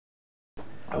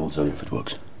I will tell you if it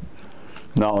works.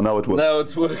 Now it works. Now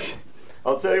it's working.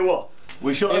 I'll tell you what.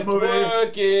 We shot a movie.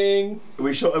 Working.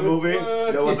 We shot a movie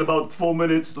that was about 4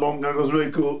 minutes long. That was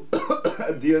really cool.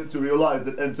 At the end, to realize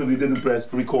that Antony didn't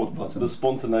press record button. The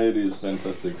spontaneity is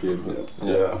fantastic here. But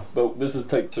yeah. But this is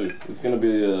take 2. It's going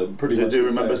to be pretty much. Do you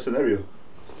remember the scenario?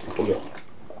 Okay.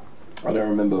 I don't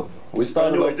remember. We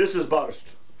started. Anyway, this is barszcz.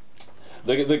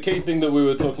 The key thing that we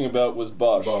were talking about was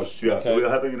barszcz. Barszcz, yeah. Okay. We were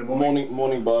having in the morning.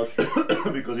 Morning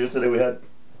barszcz. Because yesterday we had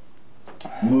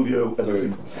movie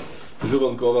everything.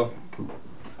 Żołądkowa.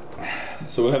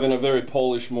 So we're having a very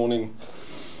Polish morning.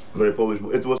 Very Polish.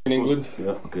 It was in England.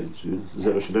 Yeah. Okay.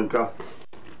 07.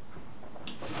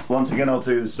 Once again, I'll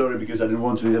tell you the story because I didn't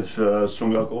want to have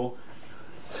strong alcohol.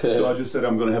 So I just said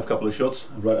I'm going to have a couple of shots.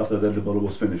 Right after that, the bottle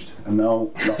was finished, and now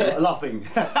laughing.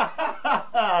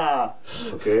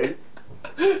 Okay.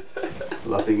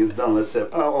 Laughing is done. Let's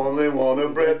have. I only want a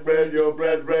bread, your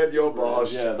your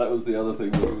barszcz. Yeah, that was the other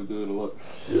thing that we were doing a lot.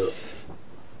 Yeah.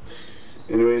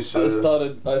 Anyways, I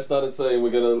started saying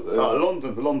we're gonna.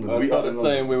 London. I started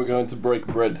saying we were going to break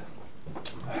bread,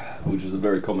 which is a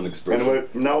very common expression. Anyway,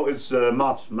 now it's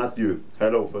Matthew.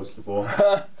 Hello, first of all.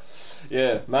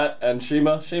 Yeah, Matt and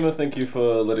Shima. Shima, thank you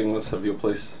for letting us have your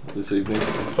place this evening.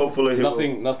 Hopefully,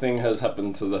 nothing has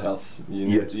happened to the house. You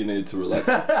need to relax.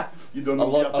 You don't know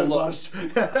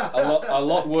a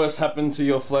lot worse happened to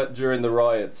your flat during the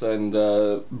riots, and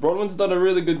Bronwyn's done a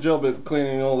really good job at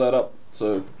cleaning all that up.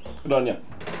 So, good on ya.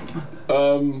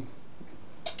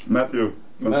 Matthew.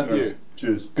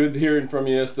 Cheers. Good hearing from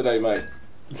you yesterday, mate.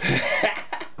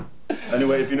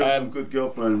 Anyway, if you know some good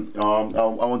girlfriend, I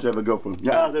want to have a girlfriend.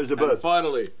 Yeah, there's a bird. And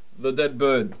finally, the dead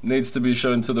bird needs to be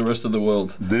shown to the rest of the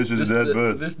world. This is dead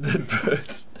bird. This dead bird.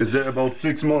 It's there about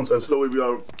 6 months, and slowly we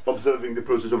are observing the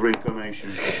process of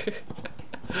reincarnation.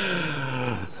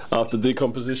 After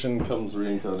decomposition comes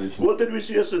reincarnation. What did we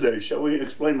see yesterday? Shall we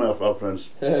explain, our friends?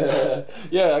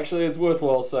 Yeah, actually, it's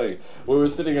worthwhile saying. We were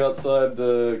sitting outside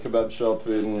the kebab shop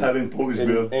having Polish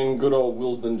beer in good old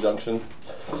Willesden Junction.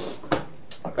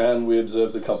 And we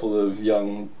observed a couple of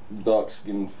young,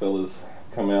 dark-skinned fellas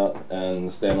come out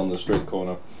and stand on the street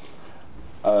corner.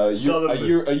 A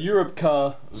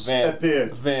EuropeCar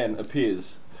van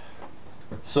appears.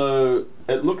 So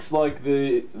it looks like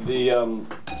the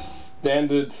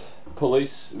standard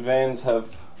police vans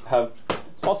have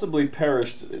possibly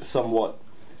perished somewhat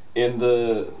in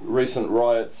the recent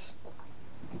riots,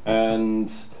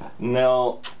 and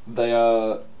now they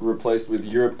are replaced with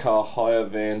EuropeCar hire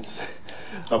vans.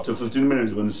 After 15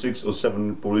 minutes, when 6 or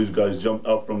 7 police guys jumped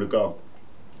out from the car,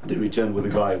 they returned with a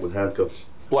guy with handcuffs.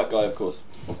 Black guy, of course.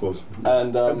 Of course.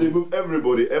 And they moved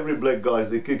everybody, every black guys,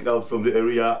 they kicked out from the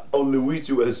area. Only we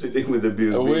two were sitting with the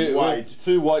beers, being white.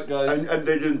 2 white guys. And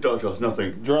they didn't touch us,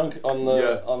 nothing. Drunk on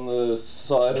the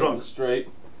side of the street.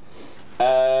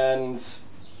 And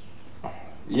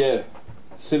yeah,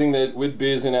 sitting there with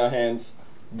beers in our hands.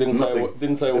 Didn't say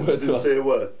a word to us.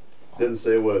 Didn't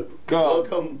say a word.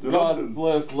 Welcome to London. God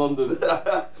bless London.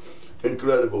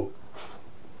 Incredible.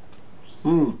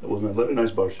 That was a very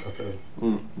nice barszcz, I'll tell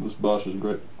you. This barszcz is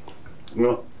great.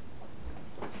 Yeah.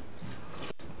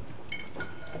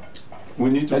 We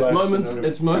need to.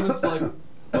 It's moments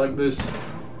like this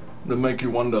that make you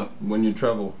wonder when you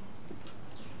travel.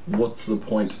 What's the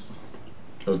point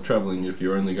of traveling if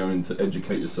you're only going to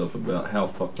educate yourself about how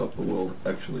fucked up the world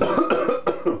actually is,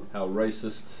 how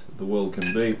racist the world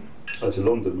can be? That's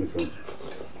London, my friend.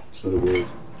 It's not a world.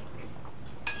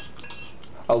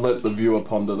 I'll let the viewer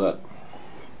ponder that.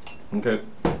 Okay,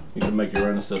 you can make your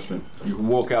own assessment. You can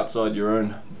walk outside your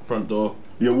own front door.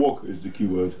 Yeah, walk is the key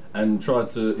word. And try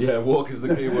to walk is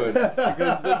the key word,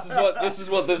 because this is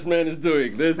what this man is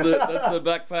doing. That's the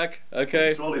backpack, okay.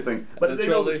 The trolley thing. But they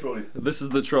know the trolley. This is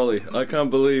the trolley. I can't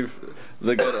believe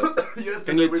they got it.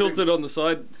 Can you tilt it on the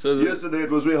side? So yesterday it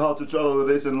was really hard to travel with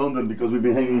this in London because we've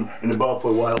been hanging in the bar for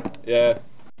a while. Yeah,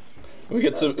 we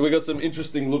got some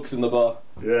interesting looks in the bar.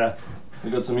 Yeah, we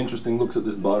got some interesting looks at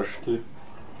this barszcz too.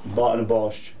 Bar and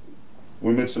barszcz.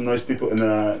 We met some nice people, and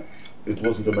it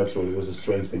wasn't a metro, it was a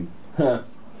train thing. And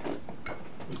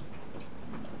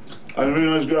a really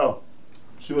nice girl.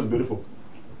 She was beautiful.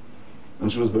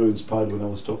 And she was very inspired when I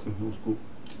was talking. It was cool.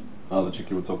 Oh, the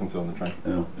chick you were talking to on the train.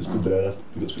 Yeah, it's good that I left,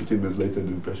 because 15 minutes later the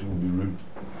impression would be ruined.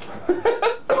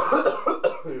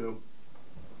 You know.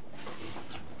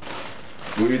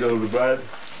 We eat all the bread,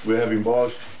 we're having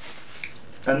barszcz,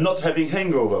 and not having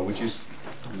hangover, which is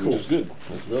cool. Which is good.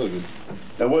 That's really good.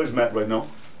 And where's Matt right now?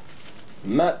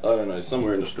 Matt, I don't know,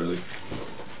 somewhere in Australia.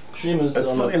 Shima's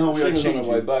on her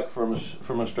way back from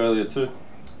Australia too.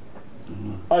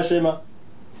 Hi Shima.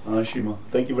 Hi Shima.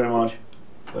 Thank you very much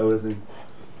for everything.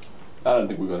 I don't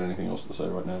think we've got anything else to say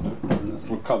right now, no.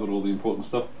 We've covered all the important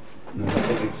stuff. No, I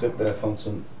think except that I found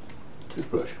some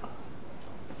toothbrush.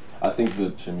 I think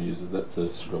that Jimmy uses that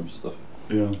to scrub stuff.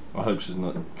 Yeah. I hope she's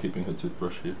not keeping her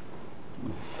toothbrush here.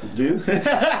 Do you?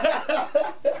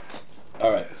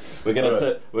 Alright, we're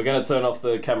gonna turn off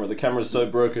the camera. The camera's so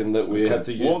broken that we have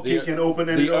to use One key can open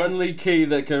any door. Only key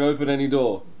that can open any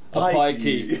door. A pie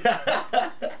key.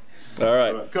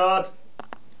 Alright. Cut.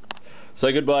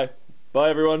 Say goodbye. Bye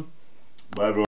everyone. Bye everyone.